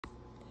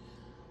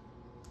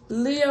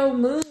Leo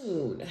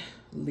Moon.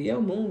 Leo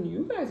Moon,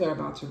 you guys are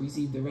about to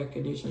receive the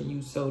recognition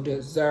you so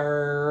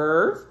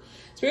deserve.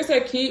 Spirit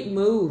said, keep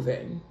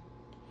moving.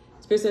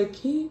 Spirit said,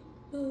 keep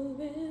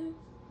moving.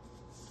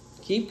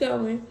 Keep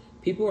going.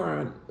 People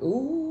are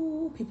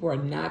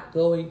not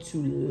going to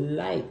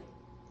like.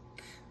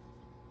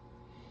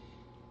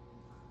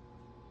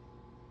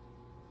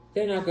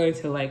 They're not going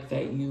to like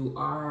that you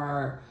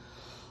are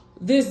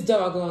this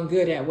doggone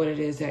good at what it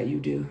is that you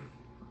do.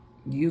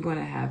 You're going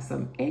to have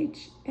some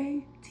Haters.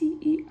 Haters.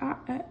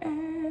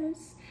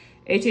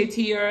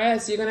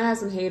 You're going to have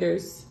some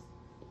haters.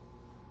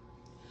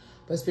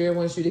 But Spirit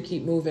wants you to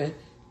keep moving.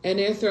 And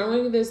they're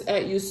throwing this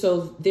at you.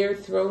 So they're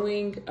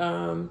throwing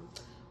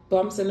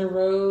bumps in the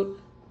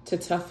road to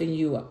toughen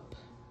you up.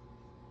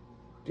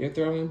 They're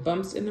throwing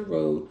bumps in the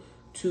road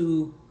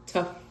to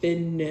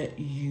toughen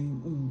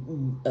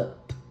you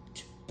up.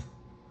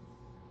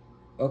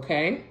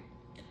 Okay?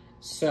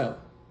 So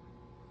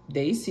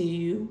they see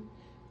you.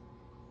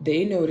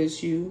 They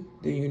notice you,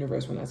 the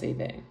universe, when I say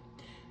they.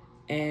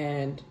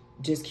 And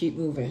just keep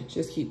moving.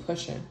 Just keep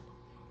pushing.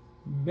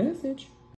 Message.